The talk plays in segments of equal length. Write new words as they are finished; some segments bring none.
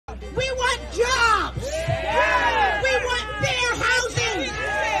We want jobs. Yes. We want fair housing.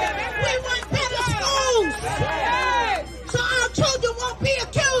 Yes. We want better schools. Yes. So our children won't be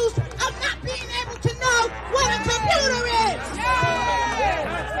accused of not being able to know what a computer is.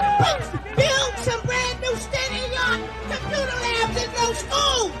 Folks, build some brand new state-of-the-art computer labs in those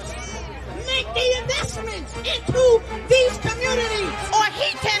schools. Make the investments into these communities. Or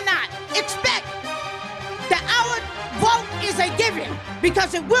he cannot expect that our vote is a given,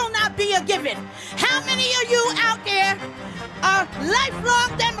 because it will not be a given. How many of you out there are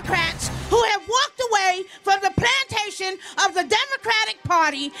lifelong Democrats who have walked away from the plantation of the Democratic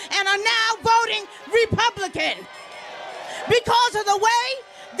Party and are now voting Republican because of the way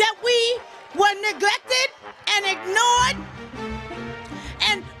that we were neglected and ignored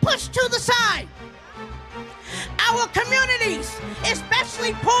and pushed to the side? Our communities,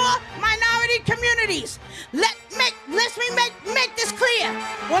 especially poor minority communities. Let me make this clear.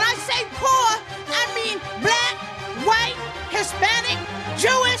 When I say poor, I mean black, white, Hispanic,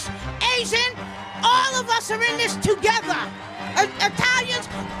 Jewish, Asian. All of us are in this together. Italians,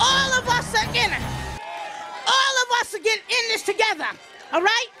 all of us are in it. All of us are in this together. All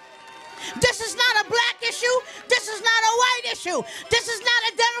right? This is not a black issue. This is not a white issue. This is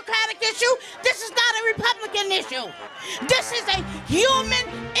not a Democratic issue. This is not a Republican issue. This is a human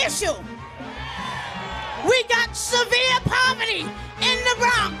issue. We got severe poverty in the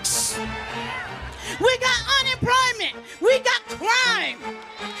Bronx. We got unemployment. We got crime.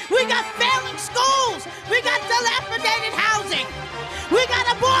 We got failing schools. We got dilapidated housing. We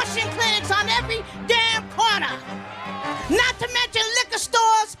got abortion clinics on every damn corner. Not to mention liquor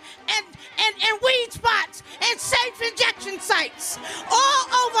stores and weed spots and safe injection sites all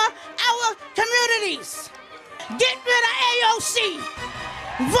over our communities. Get rid of AOC.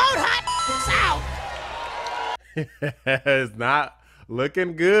 Vote her out. It's not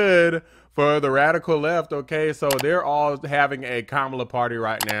looking good for the radical left, okay? So they're all having a Kamala party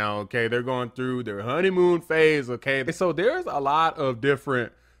right now, okay? They're going through their honeymoon phase, okay? So there's a lot of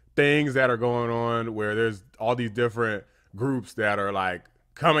different things that are going on where there's all these different groups that are like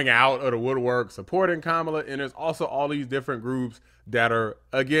coming out of the woodwork supporting Kamala, and there's also all these different groups that are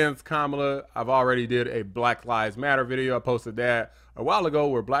against Kamala. I've already did a Black Lives Matter video. I posted that a while ago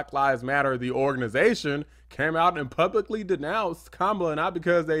where Black Lives Matter, the organization, came out and publicly denounced Kamala, not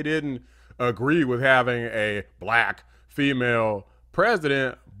because they didn't agree with having a black female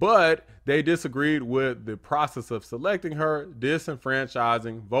president, but they disagreed with the process of selecting her,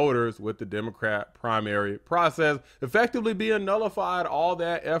 disenfranchising voters with the Democrat primary process, effectively being nullified. All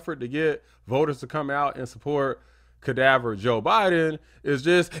that effort to get voters to come out and support cadaver Joe Biden is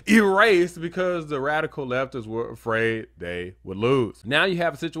just erased because the radical leftists were afraid they would lose. Now you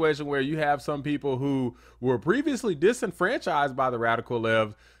have a situation where you have some people who were previously disenfranchised by the radical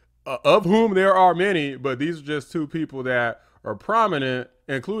left, of whom there are many, but these are just two people that are prominent,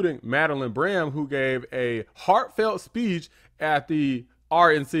 including Madeline Brame, who gave a heartfelt speech at the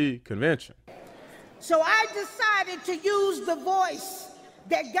RNC convention. So I decided to use the voice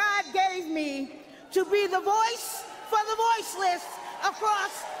that God gave me to be the voice for the voiceless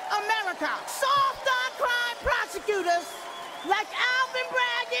across America. Soft on crime prosecutors like Alvin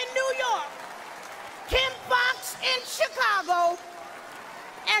Bragg in New York, Kim Foxx in Chicago,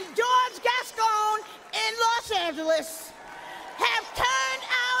 and George Gascon in Los Angeles have turned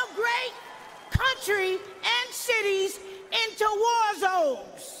our great country and cities into war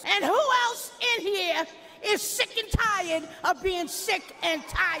zones. And who else in here is sick and tired of being sick and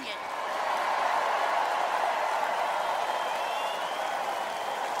tired?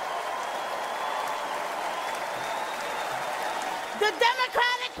 The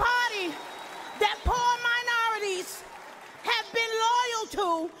Democratic Party that poor minorities have been loyal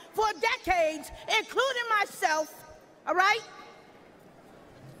to for decades, including myself, all right?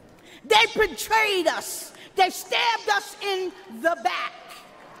 They betrayed us. They stabbed us in the back.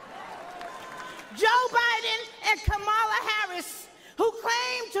 Joe Biden and Kamala Harris, who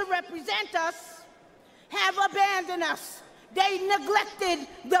claim to represent us, have abandoned us. They neglected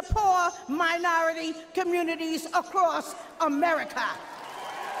the poor minority communities across America.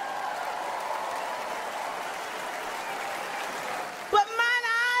 But mine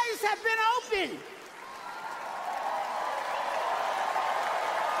eyes have been opened.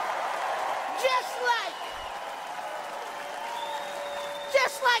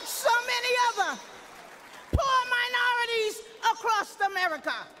 Just like so many other poor minorities across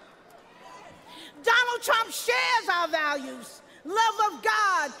America. Donald Trump shares our values, love of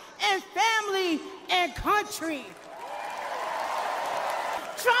God and family and country.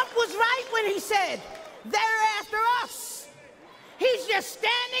 Trump was right when he said, they're after us. He's just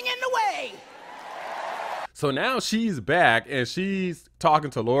standing in the way. So now she's back and she's talking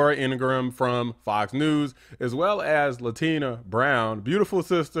to Laura Ingraham from Fox News, as well as Lattina Brown, beautiful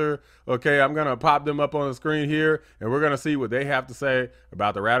sister. Okay, I'm going to pop them up on the screen here, and we're going to see what they have to say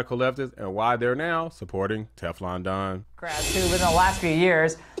about the radical leftists and why they're now supporting Teflon Don. Democrats who, within the last few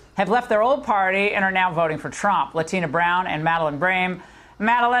years, have left their old party and are now voting for Trump. Lattina Brown and Madeline Brame.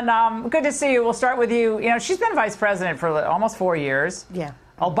 Madeline, good to see you. We'll start with you. You know, she's been vice president for almost 4 years. Yeah.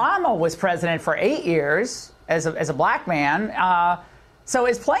 Obama was president for 8 years as a black man. So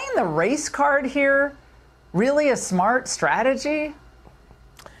is playing the race card here really a smart strategy?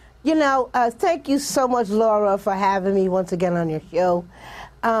 You know, thank you so much, Laura, for having me once again on your show.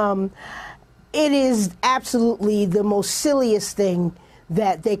 It is absolutely the most silliest thing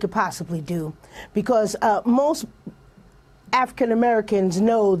that they could possibly do, because most African Americans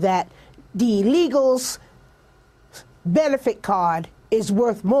know that the illegals' benefit card is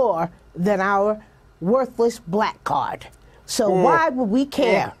worth more than our worthless black card. So why would we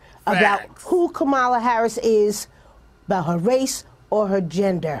care about who Kamala Harris is, about her race or her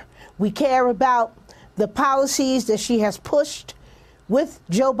gender? We care about the policies that she has pushed with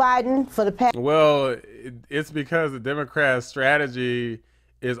Joe Biden for the past. Well, it's because the Democrats' strategy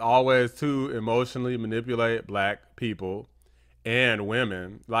is always to emotionally manipulate black people and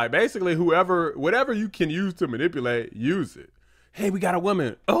women. Like, basically, whatever you can use to manipulate, use it. Hey, we got a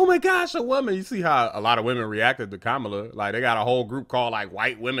woman. Oh my gosh, a woman. You see how a lot of women reacted to Kamala. Like, they got a whole group called like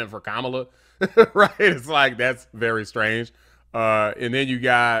White Women for Kamala. Right? It's like, that's very strange. And then you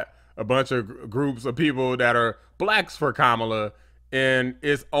got a bunch of groups of people that are blacks for Kamala. And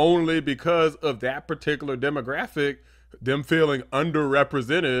it's only because of that particular demographic, them feeling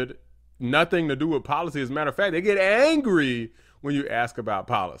underrepresented, nothing to do with policy. As a matter of fact, they get angry when you ask about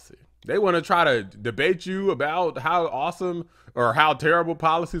policy. They want to try to debate you about how awesome or how terrible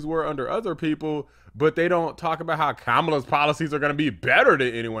policies were under other people, but they don't talk about how Kamala's policies are going to be better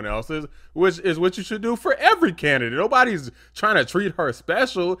than anyone else's, which is what you should do for every candidate. Nobody's trying to treat her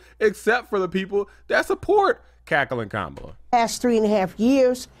special except for the people that support Cackling Kamala. Past 3.5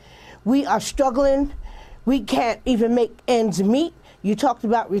 years, we are struggling. We can't even make ends meet. You talked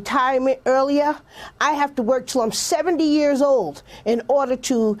about retirement earlier. I have to work till I'm 70 years old in order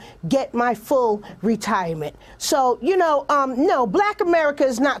to get my full retirement. So, you know, no, Black America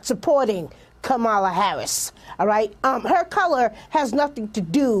is not supporting Kamala Harris, all right? Her color has nothing to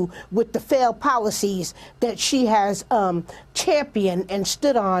do with the failed policies that she has championed and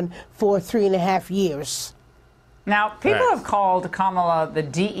stood on for 3.5 years. Now, people have called Kamala the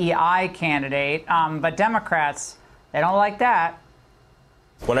DEI candidate, but Democrats, they don't like that.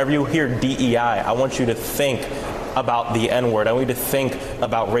 Whenever you hear DEI, I want you to think about the N-word. I want you to think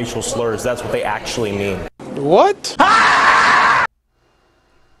about racial slurs. That's what they actually mean. What?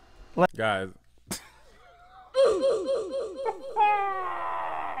 Guys.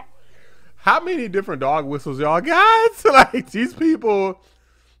 How many different dog whistles y'all got? Like, these people,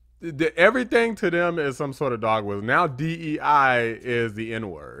 everything to them is some sort of dog whistle. Now DEI is the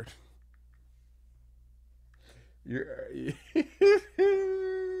N-word.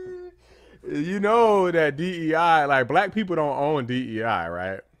 You know that DEI, like, black people don't own DEI,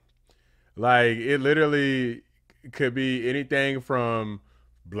 right? Like, it literally could be anything from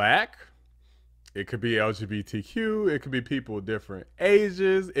black, it could be LGBTQ, it could be people of different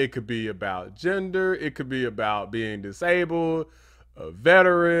ages, it could be about gender, it could be about being disabled, a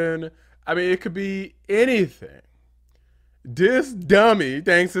veteran. I mean, it could be anything. This dummy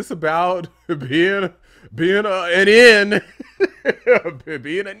thinks it's about being an N,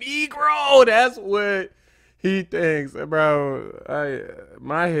 being a Negro. That's what he thinks, bro.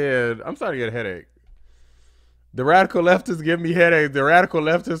 My head, I'm starting to get a headache. The radical leftists give me headaches. The radical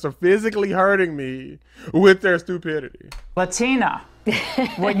leftists are physically hurting me with their stupidity. Latina,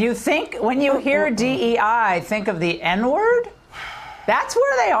 when you hear DEI, think of the N-word? That's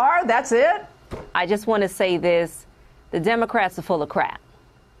where they are. That's it. I just want to say this. The Democrats are full of crap.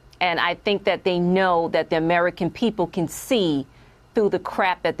 And I think that they know that the American people can see through the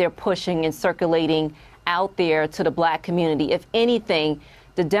crap that they're pushing and circulating out there to the black community. If anything,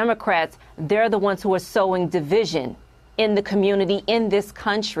 the Democrats, they're the ones who are sowing division in the community, in this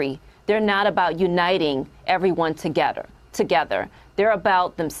country. They're not about uniting everyone together. They're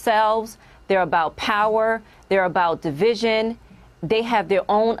about themselves. They're about power. They're about division. They have their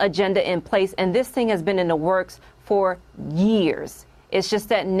own agenda in place. And this thing has been in the works for years. It's just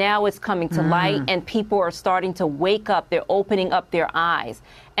that now it's coming to light and people are starting to wake up. They're opening up their eyes.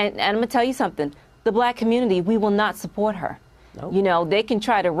 And I'm going to tell you something. The black community, we will not support her. Nope. You know, they can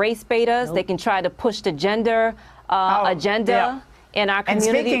try to race bait us. Nope. They can try to push the gender agenda. in our And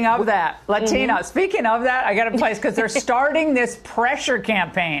community. speaking of that, Latina, speaking of that, I got a place because they're starting this pressure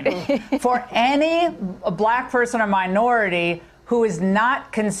campaign for any black person or minority who is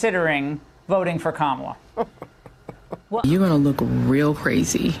not considering voting for Kamala. You're going to look real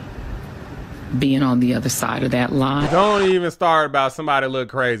crazy being on the other side of that line. Don't even start about somebody look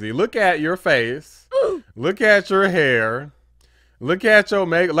crazy. Look at your face. Look at your hair. Look at your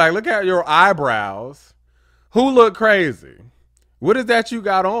makeup. Like, look at your eyebrows. Who look crazy? What is that you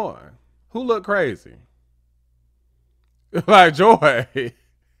got on? Who look crazy? Like, Joy.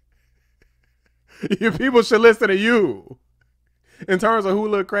 Your people should listen to you in terms of who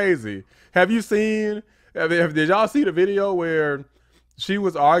look crazy. Have you seen, did y'all see the video where she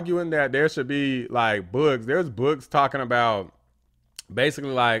was arguing that there should be like books? There's books talking about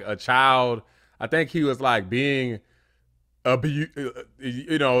basically like a child. I think he was like being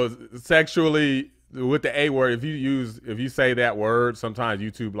sexually, with the A word. If you say that word, sometimes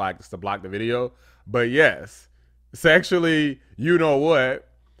YouTube likes to block the video. But yes, sexually, you know what?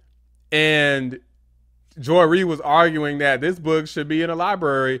 And Joy Reid was arguing that this book should be in a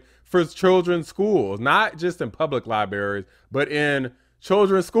library for children's schools, not just in public libraries, but in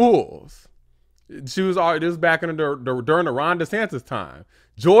children's schools. She was this was back in during the Ron DeSantis time.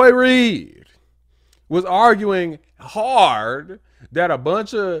 Joy Reid was arguing hard that a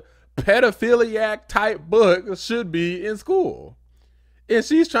bunch of pedophiliac type books should be in school. And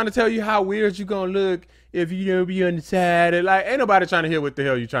she's trying to tell you how weird you're going to look if you don't be on the side. And like, ain't nobody trying to hear what the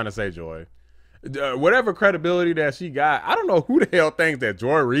hell you trying to say, Joy. Whatever credibility that she got, I don't know who the hell thinks that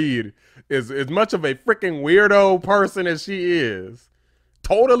Joy Reid is as much of a freaking weirdo person as she is.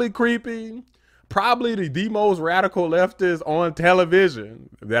 Totally creepy. Probably the most radical leftist on television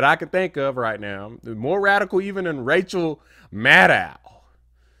that I can think of right now. More radical even than Rachel Maddow.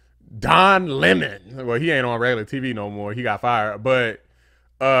 Don Lemon. Well, he ain't on regular TV no more. He got fired. But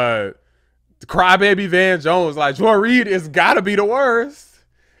Crybaby Van Jones, like, Joy Reid has got to be the worst.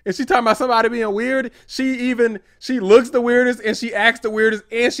 And she talking about somebody being weird. She looks the weirdest, and she acts the weirdest,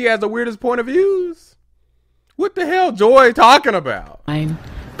 and she has the weirdest point of views. What the hell Joy talking about? I'm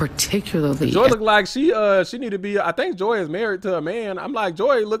particularly Joy look like she need to be, I think Joy is married to a man. I'm like,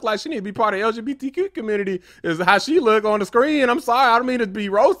 Joy look like she need to be part of the LGBTQ community is how she look on the screen. I'm sorry, I don't mean to be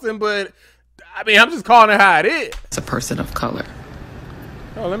roasting, but I mean, I'm just calling it how it is. as a person of color.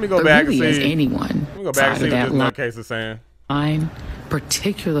 Oh, let me go But back really, and as see. anyone, Let me go back and see side what of this that nutcase is saying. line,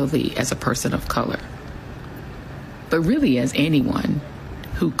 particularly as a person of color, but really as anyone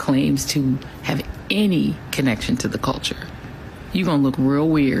who claims to have any connection to the culture, you're going to look real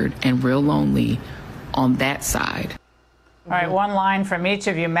weird and real lonely on that side. All right, one line from each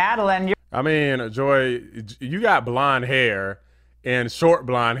of you. Madeline, I mean, Joy, you got blonde hair and short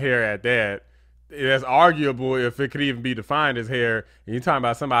blonde hair at that. That's arguable if it could even be defined as hair. And you're talking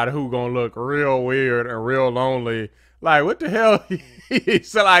about somebody who gonna look real weird and real lonely. Like, what the hell?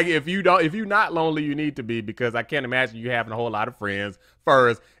 So like, if you're not lonely, you need to be, because I can't imagine you having a whole lot of friends,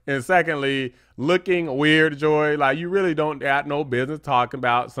 first. And secondly, looking weird, Joy, like, you really don't got no business talking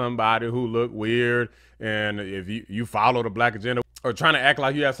about somebody who look weird. And if you follow the black agenda or trying to act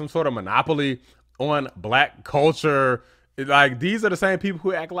like you have some sort of monopoly on black culture, like, these are the same people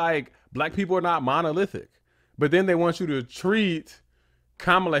who act like black people are not monolithic. But then they want you to treat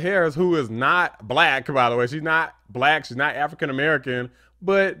Kamala Harris, who is not black, by the way. She's not black. She's not African-American.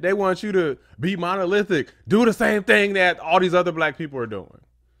 But they want you to be monolithic. Do the same thing that all these other black people are doing.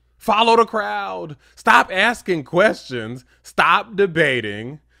 Follow the crowd. Stop asking questions. Stop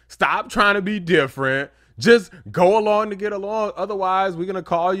debating. Stop trying to be different. Just go along to get along. Otherwise, we're going to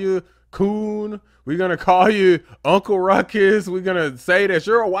call you coon. We're going to call you Uncle Ruckus. We're going to say that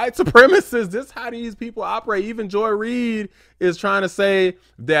you're a white supremacist. This is how these people operate. Even Joy Reid is trying to say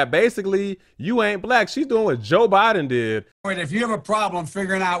that basically you ain't black. She's doing what Joe Biden did. If you have a problem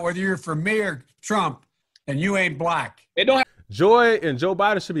figuring out whether you're for me or Trump, then you ain't black. Joy and Joe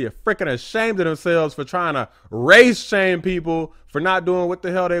Biden should be freaking ashamed of themselves for trying to race shame people for not doing what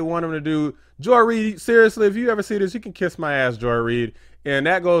the hell they want them to do. Joy Reid, seriously, if you ever see this, you can kiss my ass, Joy Reid. And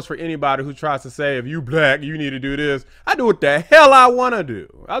that goes for anybody who tries to say, if you black, you need to do this. I do what the hell I want to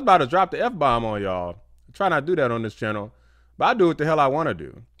do. I was about to drop the F-bomb on y'all. I try not to do that on this channel, but I do what the hell I want to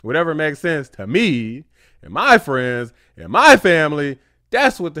do. Whatever makes sense to me and my friends and my family,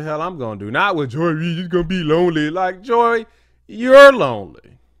 that's what the hell I'm going to do. Not with Joy Reid, you're going to be lonely. Like, Joy, you're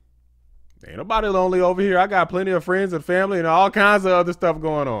lonely. Ain't nobody lonely over here. I got plenty of friends and family and all kinds of other stuff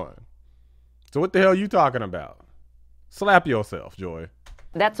going on. So what the hell are you talking about? Slap yourself, Joy.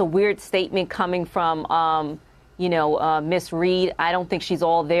 That's a weird statement coming from, Miss Reid. I don't think she's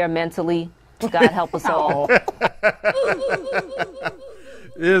all there mentally. God help us all.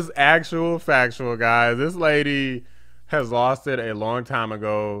 It's actual factual, guys. This lady has lost it a long time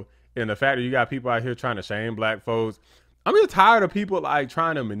ago. And the fact that you got people out here trying to shame black folks, I'm just tired of people like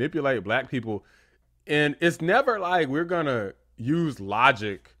trying to manipulate black people. And it's never like we're gonna use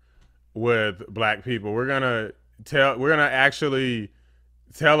logic with black people. We're gonna actually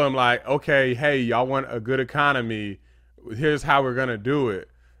tell them like, okay, hey, y'all want a good economy? Here's how we're gonna do it.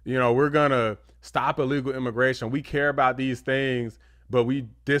 You know, we're gonna stop illegal immigration. We care about these things, but we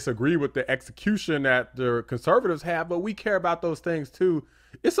disagree with the execution that the conservatives have, but we care about those things too.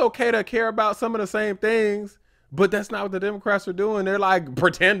 It's okay to care about some of the same things, but that's not what the Democrats are doing. They're like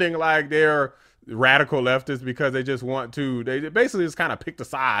pretending like they're radical leftists because they just want to, they basically just kind of picked a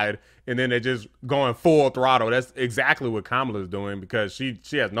side and then they're just going full throttle. That's exactly what Kamala is doing because she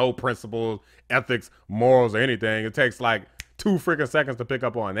has no principles, ethics, morals, or anything. It takes like 2 freaking seconds to pick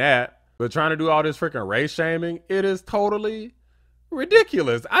up on that. But trying to do all this freaking race shaming, it is totally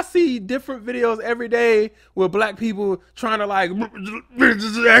ridiculous. I see different videos every day with black people trying to like,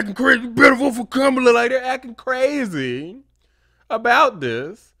 just acting crazy, better vote for Kamala. Like they're acting crazy about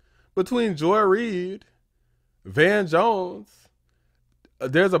this. Between Joy Reid, Van Jones,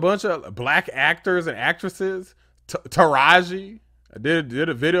 there's a bunch of black actors and actresses. Taraji, I did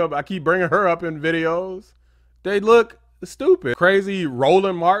a video. I keep bringing her up in videos. They look stupid. Crazy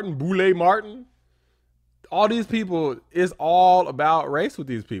Roland Martin, Boule Martin. All these people, is all about race with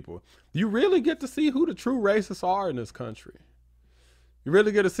these people. You really get to see who the true racists are in this country. You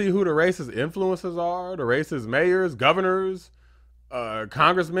really get to see who the racist influencers are, the racist mayors, governors,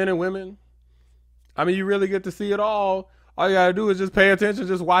 congressmen and women. I mean, you really get to see it all. All you gotta do is just pay attention,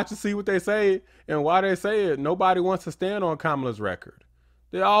 just watch and see what they say and why they say it. Nobody wants to stand on Kamala's record.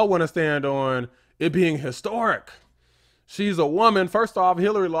 They all want to stand on it being historic. She's a woman. First off,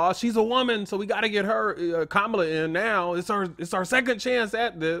 Hillary lost. She's a woman, so we got to get her, Kamala, in now. It's our second chance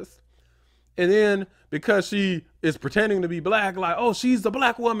at this. And then because she is pretending to be black, like, oh, she's a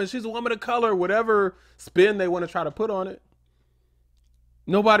black woman. She's a woman of color, whatever spin they want to try to put on it.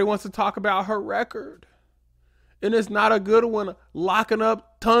 Nobody wants to talk about her record. And it's not a good one, locking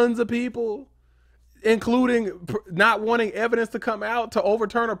up tons of people, including not wanting evidence to come out to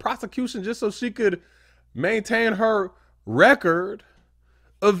overturn her prosecution just so she could maintain her record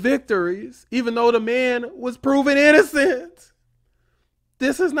of victories, even though the man was proven innocent.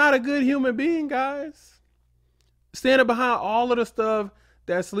 This is not a good human being, guys. Standing behind all of the stuff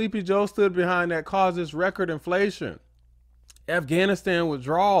that Sleepy Joe stood behind that caused this record inflation. Afghanistan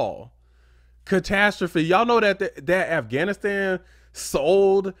withdrawal, catastrophe. Y'all know that Afghanistan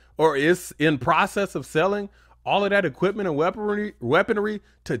sold or is in process of selling all of that equipment and weaponry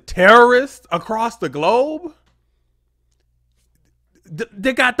to terrorists across the globe.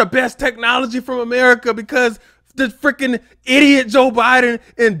 They got the best technology from America because the freaking idiot Joe Biden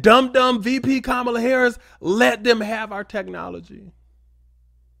and dumb VP Kamala Harris let them have our technology.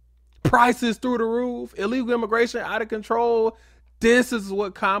 Prices through the roof, illegal immigration out of control. This is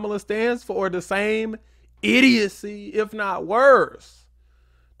what Kamala stands for. The same idiocy, if not worse,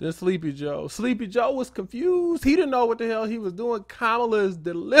 than Sleepy Joe. Sleepy Joe was confused. He didn't know what the hell he was doing. Kamala is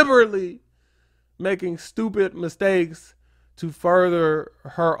deliberately making stupid mistakes to further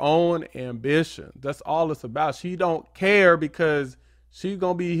her own ambition. That's all it's about. She don't care because she's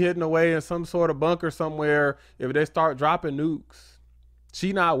going to be hidden away in some sort of bunker somewhere if they start dropping nukes.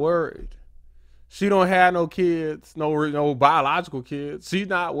 She not worried. She don't have no kids, no biological kids. She's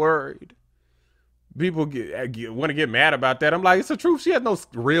not worried. People want to get mad about that. I'm like, it's the truth. She has no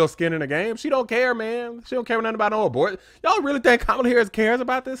real skin in the game. She don't care, man. She don't care nothing about no abortion. Y'all really think Kamala Harris cares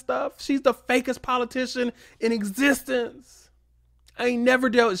about this stuff? She's the fakest politician in existence. I ain't never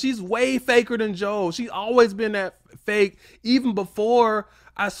dealt. She's way faker than Joe. She's always been that fake. Even before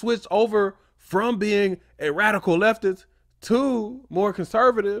I switched over from being a radical leftist to more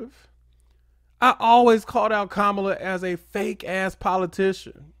conservative, I always called out Kamala as a fake ass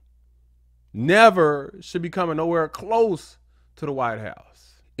politician. Never should be coming nowhere close to the White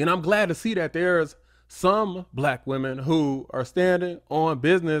House. And I'm glad to see that there's some black women who are standing on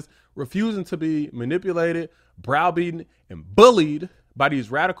business, refusing to be manipulated, browbeaten, and bullied by these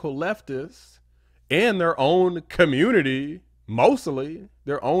radical leftists and their own community, mostly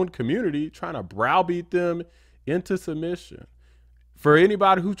their own community, trying to browbeat them into submission. For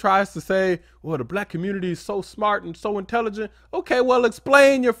anybody who tries to say, well, the black community is so smart and so intelligent, okay, well,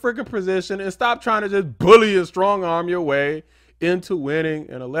 explain your freaking position and stop trying to just bully and strong arm your way into winning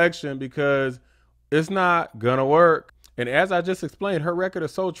an election, because it's not gonna work. And as I just explained, her record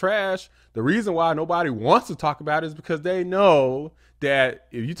is so trash. The reason why nobody wants to talk about it is because they know that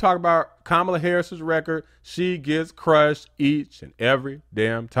if you talk about Kamala Harris's record, she gets crushed each and every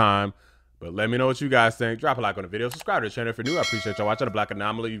damn time. But let me know what you guys think. Drop a like on the video. Subscribe to the channel if you're new. I appreciate y'all watching the Black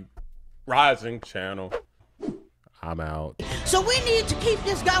Anomaly Rising channel. I'm out. So we need to keep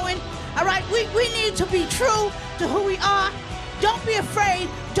this going. All right, we need to be true to who we are. Don't be afraid.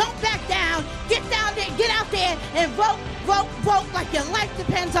 Don't back down. Get down there, get out there and vote, vote, vote like your life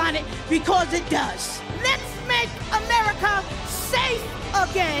depends on it, because it does. Let's make America safe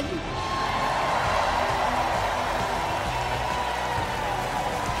again.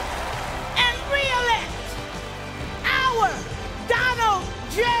 And re-elect our Donald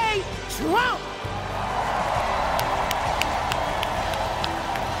J. Trump.